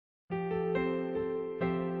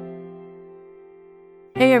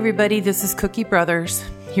Hey everybody, this is Cookie Brothers.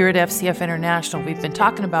 Here at FCF International, we've been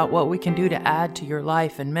talking about what we can do to add to your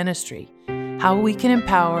life and ministry, how we can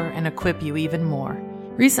empower and equip you even more.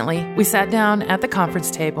 Recently, we sat down at the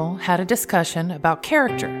conference table, had a discussion about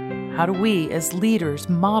character. How do we, as leaders,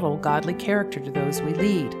 model godly character to those we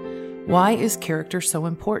lead? Why is character so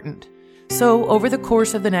important? So, over the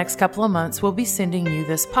course of the next couple of months, we'll be sending you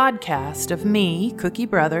this podcast of me, Cookie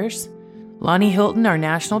Brothers, Lonnie Hilton, our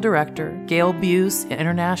National Director, Gail Buse,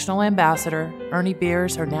 International Ambassador, Ernie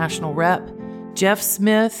Beers, our National Rep, Jeff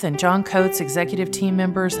Smith and John Coates, Executive Team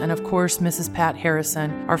Members, and of course, Mrs. Pat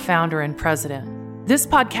Harrison, our Founder and President. This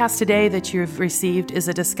podcast today that you've received is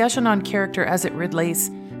a discussion on character as it relates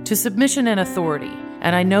to submission and authority.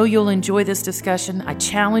 And I know you'll enjoy this discussion. I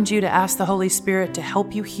challenge you to ask the Holy Spirit to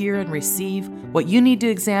help you hear and receive what you need to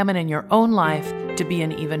examine in your own life to be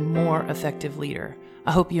an even more effective leader.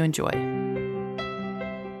 I hope you enjoy.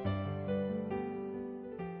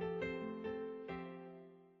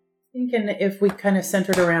 Thinking if we kind of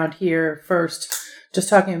centered around here first, just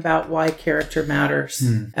talking about why character matters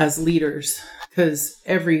as leaders, because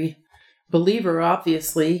every believer,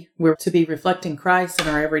 obviously, we're to be reflecting Christ in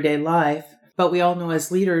our everyday life, but we all know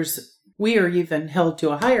as leaders, we are even held to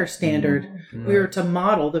a higher standard. Mm-hmm. We are to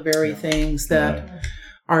model the very things that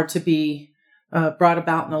are to be brought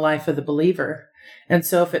about in the life of the believer. And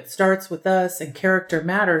so if it starts with us and character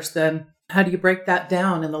matters, then how do you break that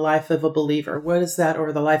down in the life of a believer? What is that,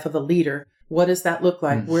 or the life of a leader? What does that look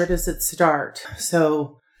like? Where does it start?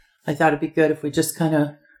 So I thought it'd be good if we just kind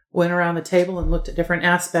of went around the table and looked at different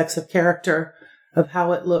aspects of character, of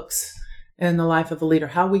how it looks in the life of a leader,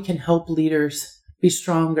 how we can help leaders be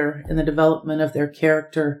stronger in the development of their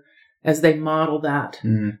character as they model that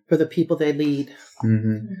for the people they lead.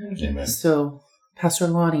 Mm-hmm. Amen. So, Pastor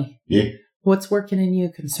Lonnie, what's working in you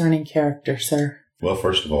concerning character, sir? Well,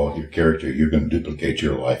 first of all, your character, you're going to duplicate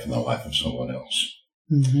your life in the life of someone else.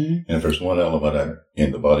 Mm-hmm. And if there's one element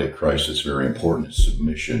in the body of Christ that's very important, it's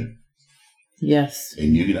submission. Yes.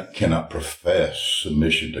 And you cannot profess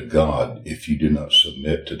submission to God if you do not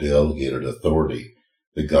submit to delegated authority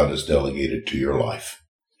that God has delegated to your life.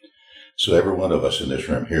 So every one of us in this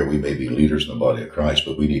room here, we may be leaders in the body of Christ,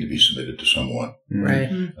 but we need to be submitted to someone.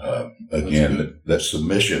 Right. Again, that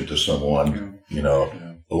submission to someone,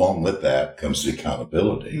 along with that comes the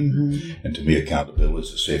accountability. Mm-hmm. And to me, accountability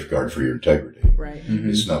is a safeguard for your integrity. Right. Mm-hmm.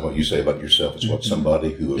 It's not what you say about yourself. It's what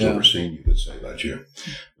somebody who has overseen you would say about you.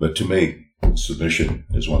 But to me, submission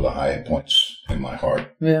is one of the high points in my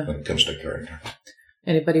heart when it comes to character.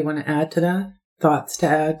 Anybody want to add to that? Thoughts to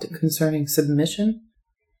add concerning submission?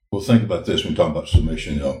 Well, think about this when we talk about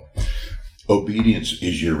submission. Obedience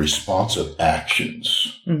is your responsive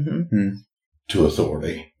actions to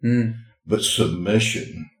authority. Mm. But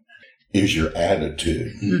submission is your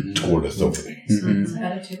attitude toward authority.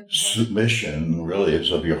 Mm-hmm. Submission really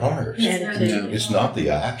is of your heart. It's not the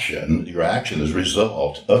action. Your action is a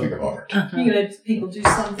result of your heart. You let people do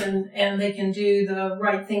something and they can do the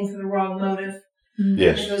right thing for the wrong motive.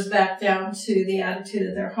 Yes. It goes back down to the attitude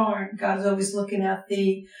of their heart. God's always looking at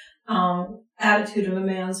the attitude of a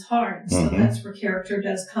man's heart. So that's where character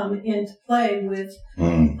does come into play with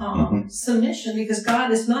submission, because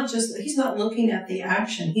God is He's not looking at the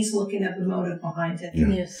action. He's looking at the motive behind it. Yeah.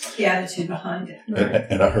 Yes. The attitude behind it. Right.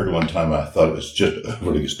 And I heard one time, I thought it was just a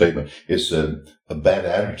really good statement. It said, a bad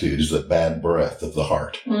attitude is the bad breath of the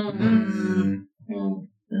heart. Mm-hmm. Mm-hmm.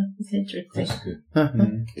 That's interesting. That's good.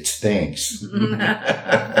 It stinks.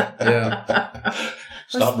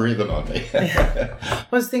 Stop breathing on me. I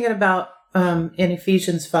was thinking about in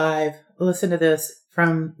Ephesians 5, listen to this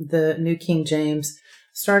from the New King James,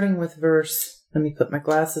 starting with verse, let me put my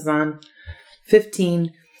glasses on,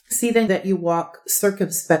 15. See then that you walk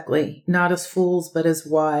circumspectly, not as fools, but as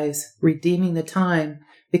wise, redeeming the time,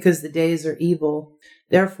 because the days are evil.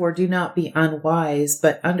 Therefore, do not be unwise,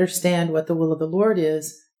 but understand what the will of the Lord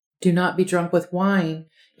is. Do not be drunk with wine,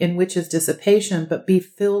 in which is dissipation, but be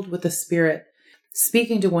filled with the Spirit,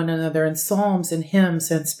 speaking to one another in psalms and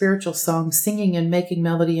hymns and spiritual songs, singing and making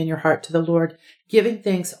melody in your heart to the Lord, giving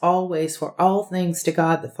thanks always for all things to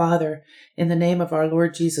God the Father, in the name of our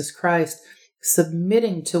Lord Jesus Christ,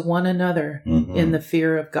 submitting to one another in the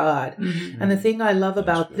fear of God. Mm-hmm. And the thing I love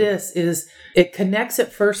about this is it connects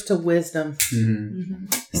it first to wisdom.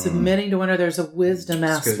 Submitting to one another. There's a wisdom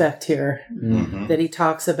aspect here that he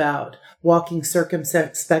talks about. Walking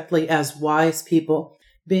circumspectly as wise people,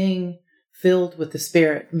 being filled with the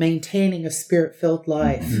Spirit, maintaining a Spirit-filled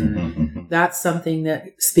life. That's something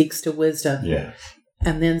that speaks to wisdom. Yeah.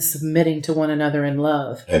 and then submitting to one another in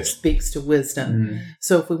love. It speaks to wisdom. Mm.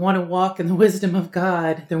 So if we want to walk in the wisdom of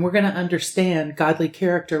God, then we're going to understand godly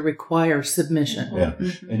character requires submission. Yeah.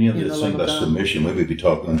 And you know, the thing about submission, we would be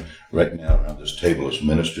talking right now around this table as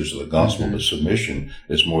ministers of the gospel, but submission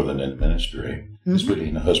is more than in ministry. It's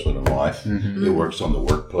between a husband and wife. It works on the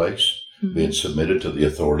workplace, being submitted to the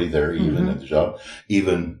authority there, even at the job,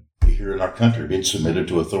 even here in our country, being submitted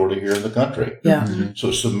to authority here in the country. Yeah.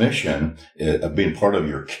 So submission, being part of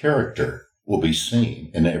your character, will be seen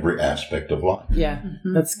in every aspect of life. Yeah,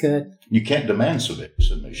 that's good. You can't demand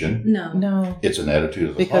submission. No. It's an attitude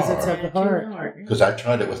of the Because heart. it's of the heart. Because I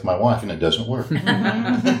tried it with my wife and it doesn't work.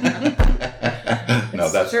 No,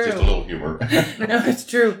 that's true. just a little humor. No, it's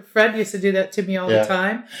true. Fred used to do that to me all the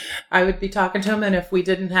time. I would be talking to him, and if we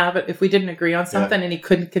didn't agree on something and he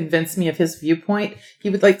couldn't convince me of his viewpoint, he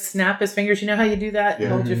would like snap his fingers. You know how you do that? Yeah.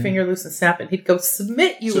 Hold your finger loose and snap it. He'd go,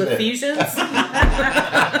 submit, you Ephesians.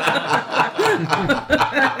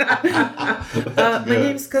 My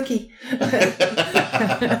name's Cookie.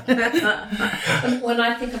 When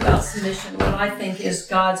I think about submission, what I think is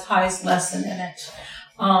God's highest lesson in it.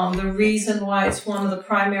 The reason why it's one of the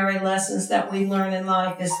primary lessons that we learn in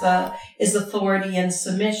life is authority and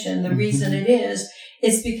submission. The reason it is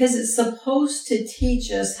because it's supposed to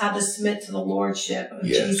teach us how to submit to the lordship of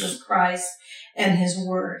Jesus Christ and his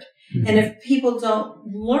word. And if people don't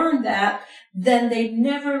learn that, then they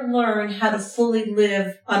never learn how to fully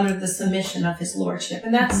live under the submission of his lordship.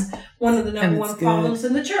 And that's one of the number one problems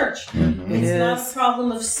in the church. It's not a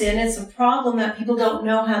problem of sin. It's a problem that people don't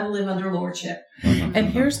know how to live under lordship. And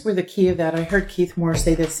here's where the key of that, I heard Keith Moore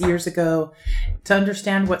say this years ago, to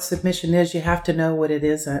understand what submission is, you have to know what it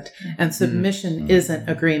isn't. And submission isn't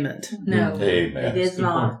agreement. No, Amen. it is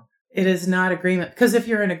not. It is not agreement. Because if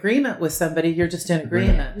you're in agreement with somebody, you're just in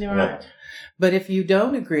agreement. You're right. But if you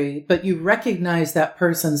don't agree, but you recognize that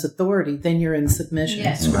person's authority, then you're in submission.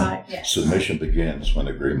 Yes, right. Yes. Submission begins when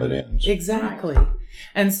agreement ends. Exactly.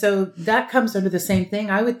 And so that comes under the same thing.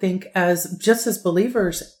 I would think as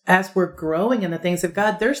believers, as we're growing in the things of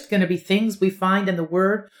God, there's going to be things we find in the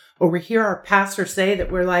Word, or we hear our pastor say that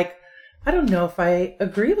we're like, I don't know if I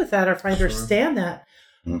agree with that or if I understand that.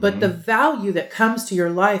 But the value that comes to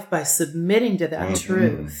your life by submitting to that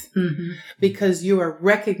truth, because you are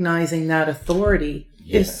recognizing that authority,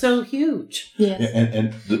 is so huge. Yes.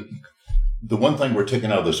 And the one thing we're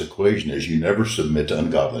taking out of this equation is you never submit to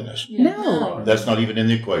ungodliness. No. That's not even in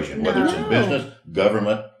the equation. Whether it's in business,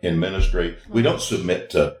 government, in ministry, we don't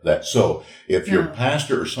submit to that. So if your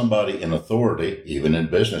pastor or somebody in authority, even in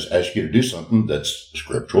business, asks you to do something that's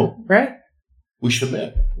scriptural, Right? we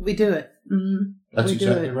submit. We do it. That's we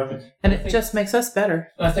exactly do it. right. And it just makes us better.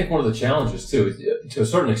 I think one of the challenges, too, to a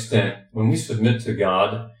certain extent, when we submit to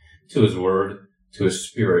God, to his word, to his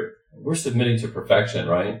spirit, we're submitting to perfection,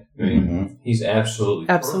 right? I mean, he's absolutely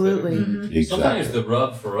perfect. Exactly. Sometimes the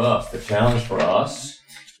rub for us, the challenge for us,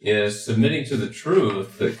 is submitting to the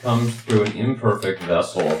truth that comes through an imperfect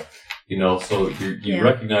vessel. You know, so you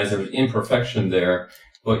recognize there's imperfection there,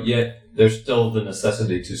 but yet there's still the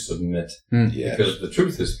necessity to submit because the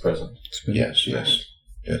truth is present. Yes.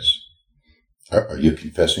 Are you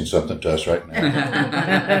confessing something to us right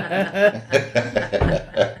now?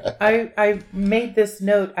 I made this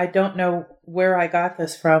note. I don't know where I got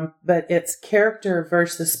this from, but it's character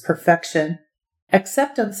versus perfection.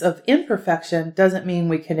 Acceptance of imperfection doesn't mean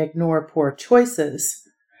we can ignore poor choices,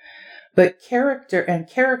 but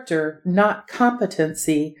character, not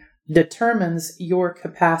competency, determines your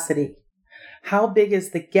capacity. How big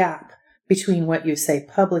is the gap between what you say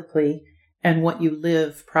publicly and what you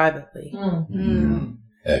live privately?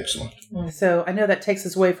 Excellent. So I know that takes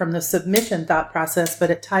us away from the submission thought process,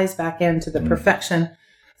 but it ties back into the perfection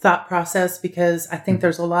thought process, because I think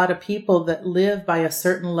there's a lot of people that live by a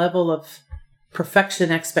certain level of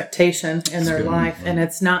perfection expectation in their life, and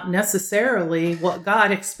it's not necessarily what God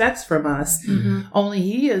expects from us. Only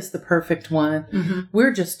he is the perfect one.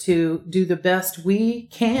 We're just to do the best we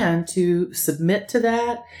can to submit to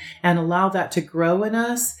that and allow that to grow in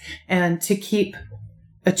us and to keep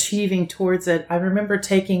achieving towards it. I remember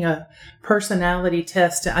taking a personality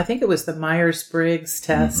test. I think it was the Myers-Briggs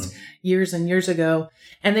test years and years ago.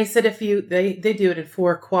 And they said they do it in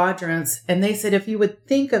 4 quadrants. And they said if you would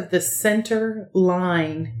think of the center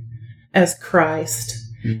line as Christ,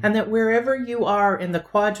 and that wherever you are in the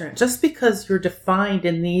quadrant, just because you're defined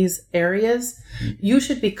in these areas, you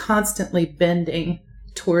should be constantly bending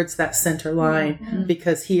towards that center line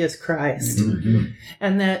because he is Christ.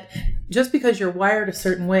 And that just because you're wired a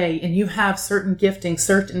certain way and you have certain giftings,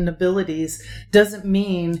 certain abilities, doesn't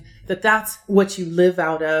mean that that's what you live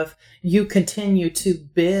out of. You continue to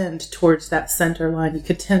bend towards that center line. You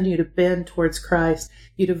continue to bend towards Christ.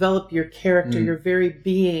 You develop your character, your very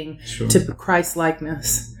being to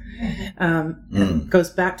Christ-likeness.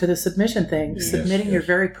 Goes back to the submission thing, submitting your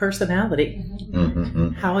very personality,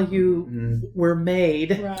 how you were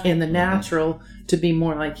made in the natural to be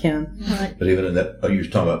more like him. But even in that, you were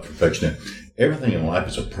talking about perfection. Everything in life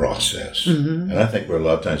is a process, and I think we're a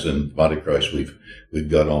lot of times in the body of Christ we've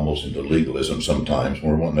got almost into legalism sometimes.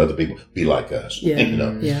 We're wanting other people to be like us,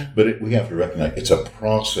 But we have to recognize it's a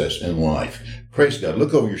process in life. Praise God.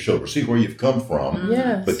 Look over your shoulder. See where you've come from.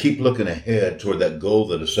 But keep looking ahead toward that goal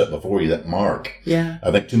that is set before you, that mark.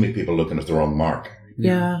 I think too many people are looking at the wrong mark.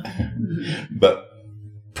 But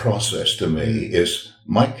process to me is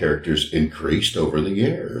my character's increased over the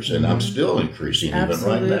years, and I'm still increasing even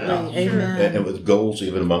right now. Amen. And with goals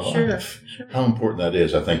even in my life. How important that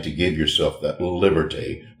is, I think, to give yourself that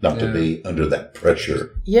liberty, not to be under that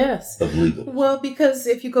pressure of legal. Well, because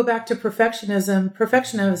if you go back to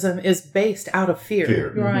perfectionism is based out of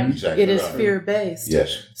fear. Right. Exactly. It is fear-based.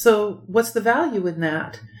 Yes. So what's the value in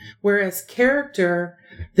that? Whereas character,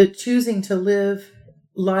 the choosing to live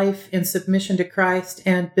life in submission to Christ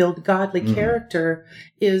and build godly character,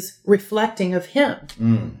 is reflecting of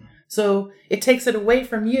him. So it takes it away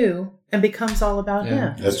from you and becomes all about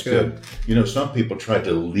him. That's good. You know, some people try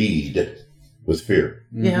to lead with fear.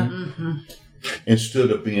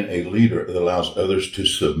 Instead of being a leader that allows others to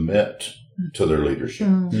submit to their leadership.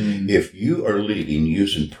 If you are leading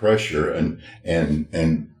using pressure and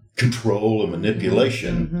control and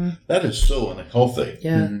manipulation, that is so unhealthy.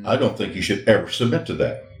 I don't think you should ever submit to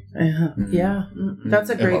that. That's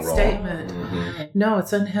a great statement. No,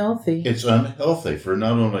 it's unhealthy. It's unhealthy for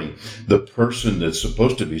not only the person that's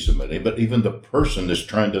supposed to be submitting, but even the person that's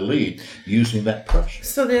trying to lead using that pressure.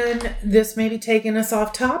 So then this may be taking us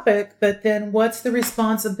off topic, but then what's the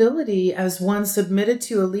responsibility as one submitted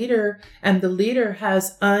to a leader and the leader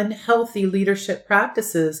has unhealthy leadership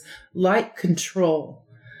practices like control?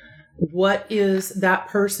 What is that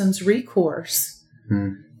person's recourse?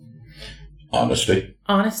 Honesty.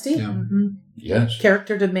 Yes.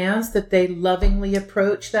 Character demands that they lovingly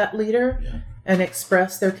approach that leader and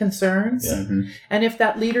express their concerns. And if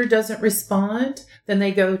that leader doesn't respond, then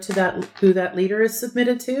they go to who that leader is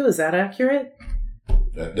submitted to. Is that accurate?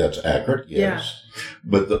 That's accurate, yes.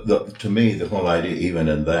 But to me, the whole idea even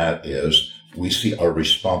in that is we see our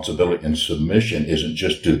responsibility and submission isn't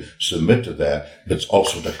just to submit to that, but it's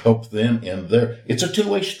also to help them in it's a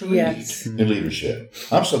two-way street in leadership.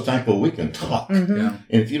 I'm so thankful we can talk. And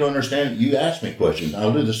if you don't understand it, you ask me questions.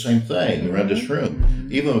 I'll do the same thing around this room.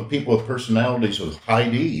 Even with people with personalities with high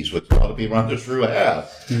Ds, which a lot of people around this room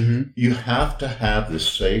have, you have to have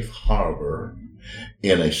this safe harbor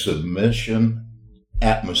in a submission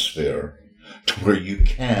atmosphere to where you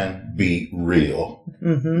can be real,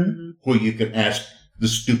 where you can ask the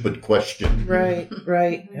stupid question.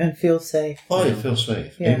 Right, and feel safe. Oh, you feel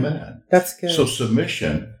safe. Amen. That's good. So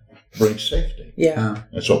submission brings safety.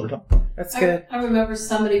 That's what we're talking about. That's good. I remember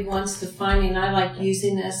somebody once defining, I like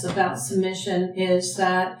using this about submission, is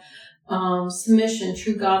that submission,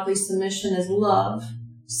 true godly submission, is love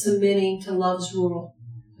submitting to love's rule.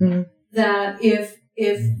 That if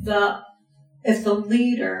the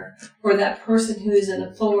leader or that person who is in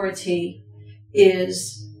authority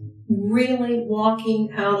is really walking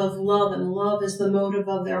out of love, and love is the motive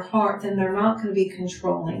of their heart, then they're not going to be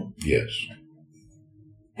controlling. Yes.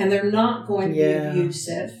 And they're not going to be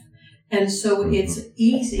abusive. And so it's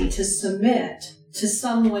easy to submit to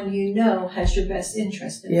someone you know has your best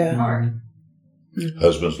interest in their heart.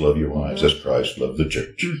 Husbands, love your wives as Christ loved the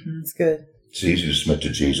church. That's good. It's easy to submit to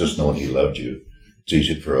Jesus knowing he loved you. It's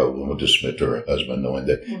easy for a woman to submit to her husband knowing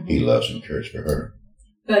that he loves and cares for her.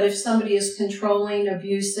 But if somebody is controlling,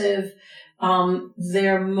 abusive,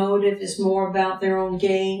 their motive is more about their own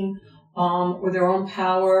gain, or their own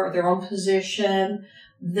power, or their own position,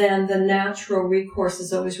 then the natural recourse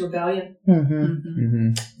is always rebellion.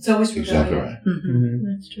 It's always rebellion. Exactly right.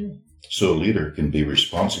 That's true. So a leader can be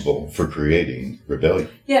responsible for creating rebellion.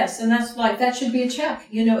 Yes, and that should be a check.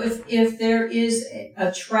 You know, if there is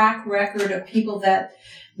a track record of people that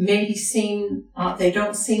maybe they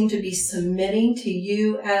don't seem to be submitting to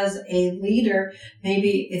you as a leader,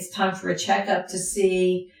 maybe it's time for a checkup to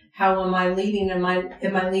see, how am I leading? Am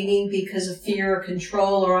I leading because of fear or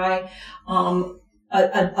control, or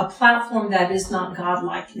a platform that is not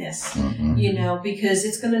godlikeness, because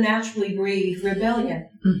it's going to naturally breed rebellion.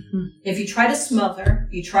 Mm-hmm. If you try to smother,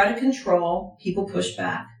 you try to control, people push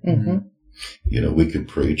back. Mm-hmm. We can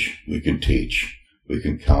preach, we can teach, we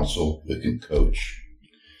can counsel, we can coach,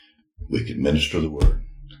 we can minister the word,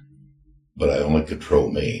 but I only control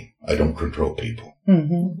me. I don't control people.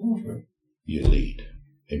 Mm-hmm. You lead.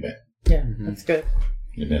 Amen. Yeah, that's good.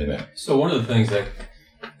 Amen. So one of the things that,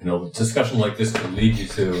 a discussion like this can lead you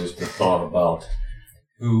to is the thought about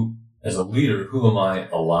who, as a leader, who am I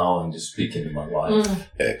allowing to speak into my life?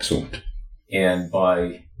 Excellent. And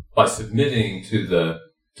by submitting to the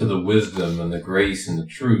wisdom and the grace and the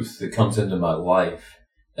truth that comes into my life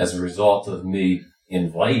as a result of me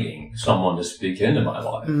inviting someone to speak into my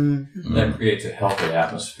life, that creates a healthy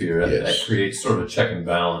atmosphere. Yes. That creates sort of a check and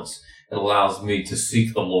balance. It allows me to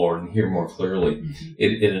seek the Lord and hear more clearly.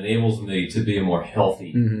 It enables me to be a more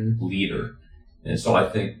healthy leader. And so I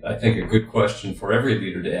think a good question for every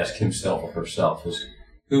leader to ask himself or herself is,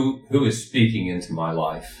 who is speaking into my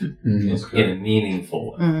life in a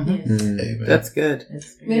meaningful way? Mm-hmm. That's good.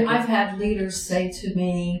 I mean, I've had leaders say to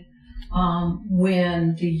me,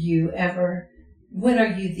 when are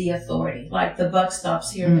you the authority? Like the buck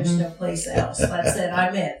stops here, there's no place else. That's it,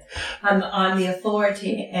 I'm it. I'm the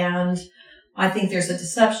authority. And I think there's a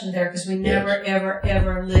deception there because we never, ever,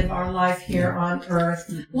 ever live our life here on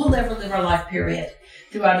earth. We'll never live our life, period,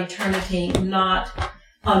 throughout eternity, not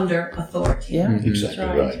under authority. Yeah, exactly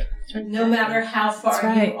right. No matter how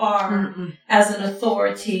far you are as an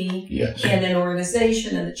authority in an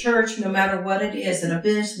organization, in the church, no matter what it is, in a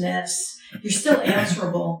business, you're still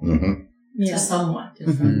answerable to someone.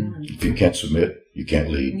 If you can't submit, you can't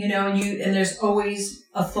lead. And there's always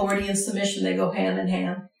authority and submission. They go hand in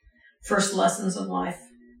hand. First lessons of life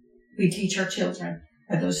we teach our children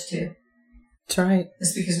are those two. That's right.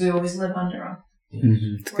 It's because we always live under them.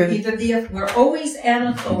 Mm-hmm. We're always an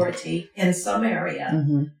authority in some area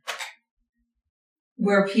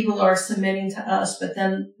where people are submitting to us, but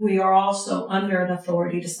then we are also under an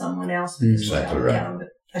authority to someone else because we're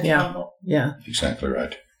accountable. Yeah. Exactly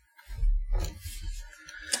right.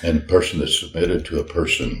 And a person that's submitted to a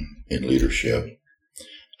person in leadership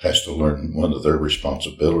has to learn one of their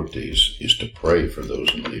responsibilities is to pray for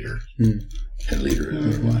those in leader in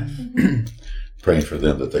their life. Praying for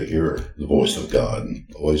them that they hear the voice of God and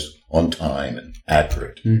always on time and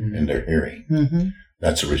accurate in their hearing.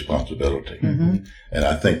 That's a responsibility. And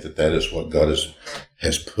I think that is what God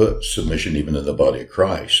has put submission even in the body of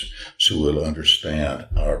Christ, so we'll understand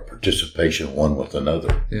our participation one with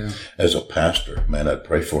another. Yeah. As a pastor, man, I'd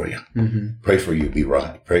pray for you. Pray for you be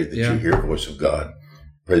right. Pray that you hear the voice of God.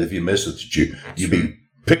 Pray that if you miss it, that you be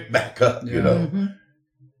picked back up,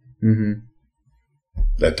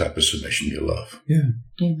 That type of submission you love. Yeah.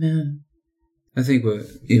 Amen. I think what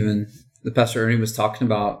even the Pastor Ernie was talking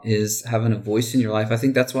about is having a voice in your life. I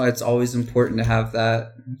think that's why it's always important to have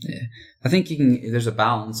that. I think there's a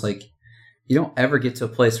balance. Like, you don't ever get to a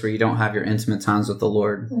place where you don't have your intimate times with the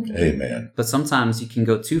Lord. Amen. But sometimes you can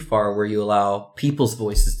go too far where you allow people's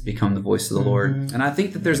voices to become the voice of the Lord. And I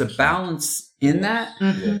think that there's a balance in that.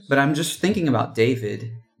 But I'm just thinking about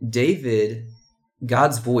David.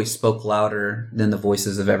 God's voice spoke louder than the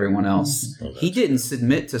voices of everyone else. He didn't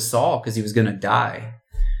submit to Saul because he was going to die.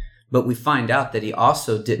 But we find out that he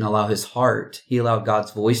also didn't allow his heart. He allowed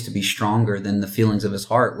God's voice to be stronger than the feelings of his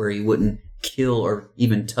heart, where he wouldn't kill or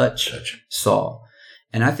even touch Saul.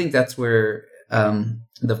 And I think that's where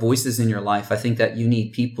the voices in your life, I think that you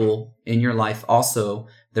need people in your life also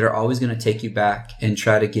that are always going to take you back and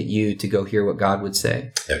try to get you to go hear what God would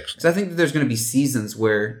say. Because I think that there's going to be seasons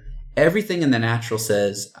where everything in the natural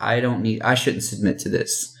says, I shouldn't submit to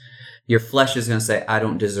this. Your flesh is going to say, I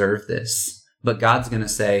don't deserve this. But God's going to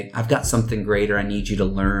say, I've got something greater I need you to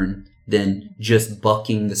learn than just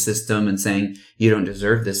bucking the system and saying, you don't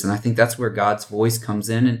deserve this. And I think that's where God's voice comes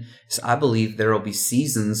in. And so I believe there will be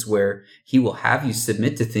seasons where he will have you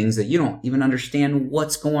submit to things that you don't even understand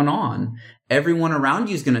what's going on. Everyone around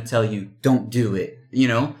you is going to tell you, don't do it.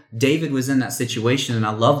 David was in that situation, and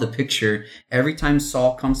I love the picture. Every time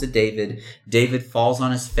Saul comes to David, David falls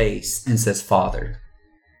on his face and says, Father.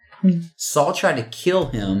 Saul tried to kill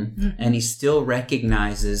him, and he still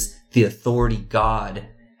recognizes the authority God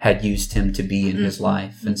had used him to be in his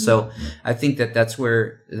life. And so I think that's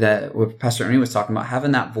where what Pastor Ernie was talking about,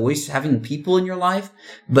 having that voice, having people in your life.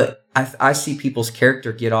 But I see people's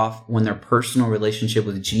character get off when their personal relationship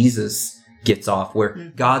with Jesus gets off,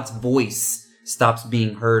 where God's voice stops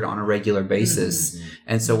being heard on a regular basis.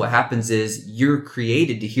 And so what happens is you're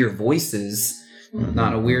created to hear voices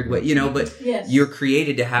not in a weird way, but you're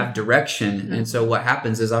created to have direction. And so what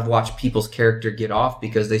happens is I've watched people's character get off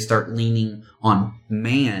because they start leaning on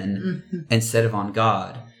man instead of on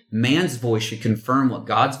God. Man's voice should confirm what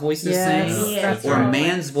God's voice is saying, or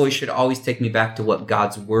man's voice should always take me back to what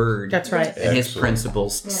God's word and his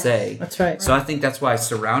principles say. That's right. So I think that's why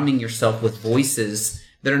surrounding yourself with voices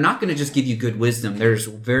that are not going to just give you good wisdom. There's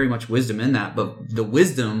very much wisdom in that, but the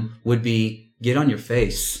wisdom would be get on your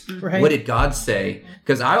face. Right. What did God say?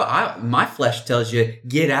 Because my flesh tells you,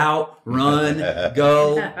 get out, run,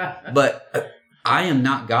 go, but I am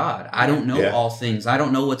not God. I don't know all things. I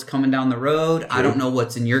don't know what's coming down the road. True. I don't know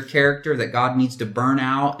what's in your character that God needs to burn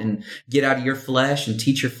out and get out of your flesh and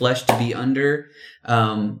teach your flesh to be under.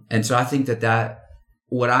 And so I think that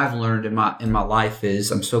what I've learned in my life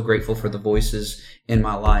is I'm so grateful for the voices in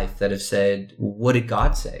my life that have said, what did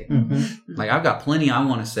God say? Mm-hmm. Like I've got plenty I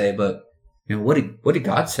want to say, but what did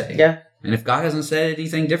God say? Yeah. And if God hasn't said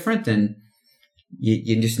anything different, then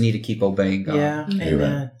you just need to keep obeying God. Yeah,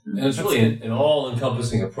 amen. And it's really an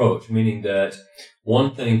all-encompassing approach, meaning that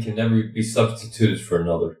one thing can never be substituted for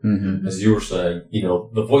another. Mm-hmm. As you were saying,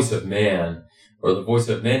 the voice of man or the voice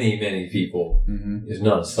of many, many people is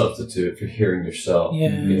not a substitute for hearing yourself,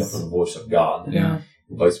 from the voice of God. Yeah.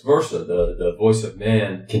 And vice versa, the voice of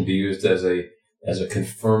man can be used as a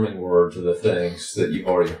confirming word to the things that you've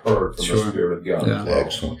already heard from the Spirit of God. Yeah.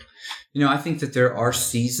 Excellent. I think that there are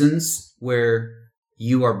seasons where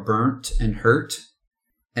you are burnt and hurt.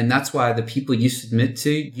 And that's why the people you submit to,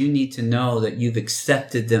 you need to know that you've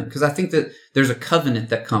accepted them. Because I think that there's a covenant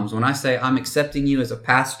that comes. When I say I'm accepting you as a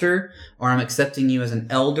pastor or I'm accepting you as an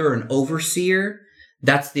elder, an overseer,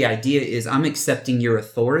 that's the idea is I'm accepting your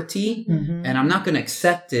authority and I'm not going to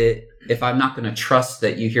accept it if I'm not going to trust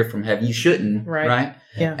that you hear from heaven. You shouldn't, right?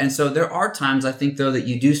 Yeah. And so there are times I think though that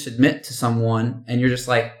you do submit to someone and you're just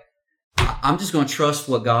like, I'm just going to trust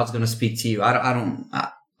what God's going to speak to you. I'm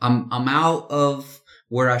out of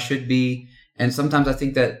where I should be. And sometimes I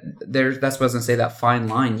think that that's what I was going to say, that fine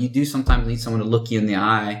line. You do sometimes need someone to look you in the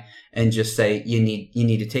eye and just say, you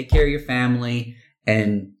need to take care of your family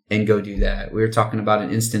and go do that. We were talking about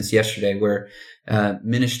an instance yesterday where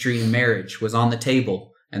ministry and marriage was on the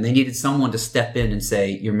table and they needed someone to step in and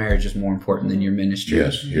say, your marriage is more important than your ministry.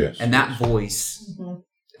 Yes. And that voice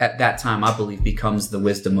at that time, I believe, becomes the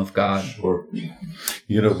wisdom of God. Sure.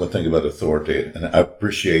 One thing about authority, and I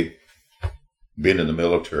appreciate being in the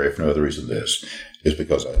military for no other reason this, is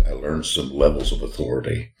because I learned some levels of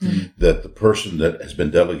authority. That the person that has been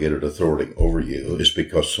delegated authority over you is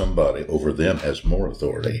because somebody over them has more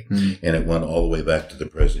authority. And it went all the way back to the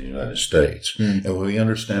President of the United States. And when we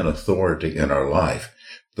understand authority in our life,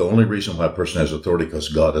 the only reason why a person has authority is because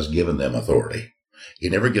God has given them authority. He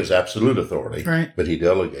never gives absolute authority, but he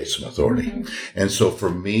delegates some authority. And so for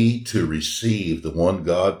me to receive the one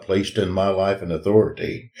God placed in my life in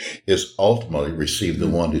authority is ultimately receive the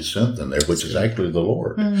one who sent them there, which is actually the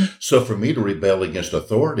Lord. So for me to rebel against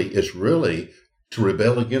authority is really to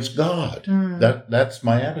rebel against God. That's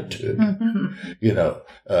my attitude.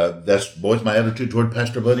 That's always my attitude toward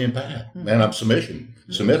Pastor Buddy and Pat. Man, I'm submitted.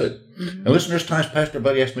 And listen, there's times Pastor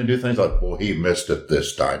Buddy asked me to do things like, boy, he missed it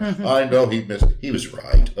this time. I know he missed it. He was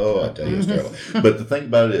right. Oh, I tell you, it's terrible. But the thing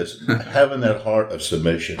about it is having that heart of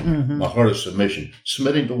submission, my heart of submission,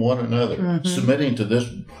 submitting to one another, submitting to this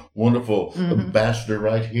wonderful ambassador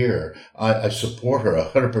right here. I support her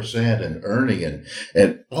 100%, and Ernie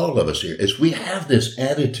and all of us here, is we have this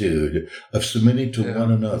attitude of submitting to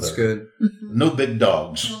one another. That's good. No big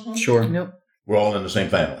dogs. Sure. Nope. We're all in the same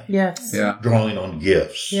family. Yes. Yeah. Drawing on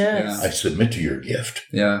gifts. Yes. I submit to your gift.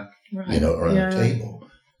 Yeah. Right. Around the table.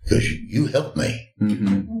 Because you help me.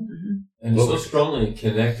 And it's so strongly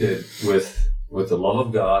connected with the love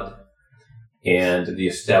of God and the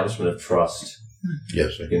establishment of trust.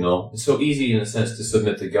 Yes, sir. It's so easy in a sense to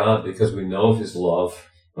submit to God because we know of his love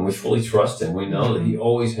and we fully trust him. We know that he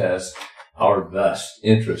always has our best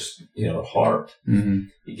interest, at heart. You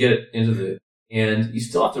get it and you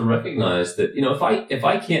still have to recognize that, if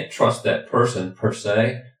I can't trust that person per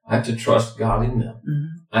se, I have to trust God in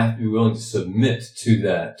them. I have to be willing to submit to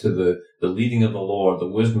that, to the leading of the Lord, the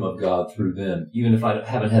wisdom of God through them, even if I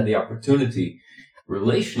haven't had the opportunity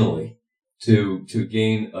relationally to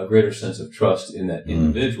gain a greater sense of trust in that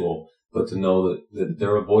individual, but to know that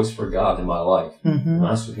they're a voice for God in my life. And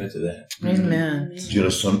I submit to that. Amen.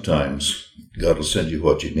 Sometimes God will send you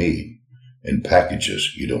what you need in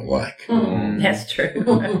packages you don't like. That's true.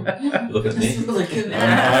 Look at me.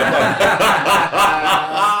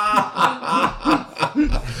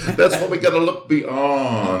 That's why we got to look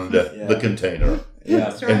beyond the container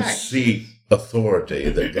That's right. and see authority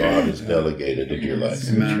that God has delegated in your life.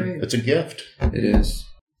 Amen. It's a gift. It is.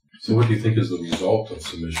 So what do you think is the result of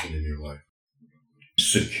submission in your life?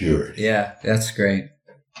 Security. Yeah, that's great.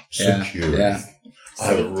 Security. Yeah.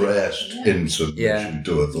 I rest in submission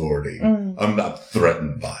to authority. I'm not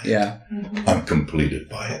threatened by it. Yeah. I'm completed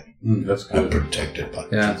by it. That's I'm good. protected by it.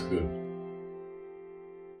 Yeah. That's good.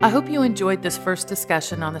 I hope you enjoyed this first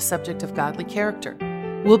discussion on the subject of godly character.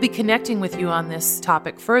 We'll be connecting with you on this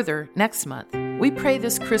topic further next month. We pray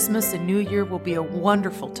this Christmas and New Year will be a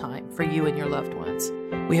wonderful time for you and your loved ones.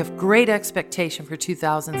 We have great expectation for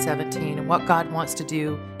 2017 and what God wants to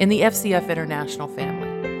do in the FCF International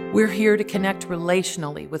family. We're here to connect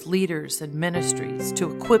relationally with leaders and ministries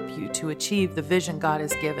to equip you to achieve the vision God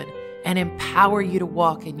has given and empower you to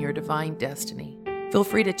walk in your divine destiny. Feel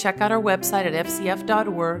free to check out our website at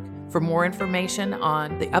fcf.org for more information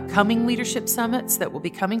on the upcoming leadership summits that will be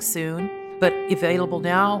coming soon. But available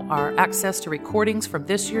now are access to recordings from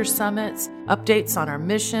this year's summits, updates on our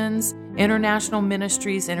missions, international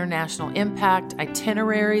ministries, international impact,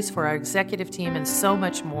 itineraries for our executive team, and so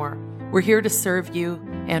much more. We're here to serve you,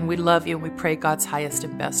 and we love you, and we pray God's highest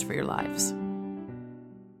and best for your lives.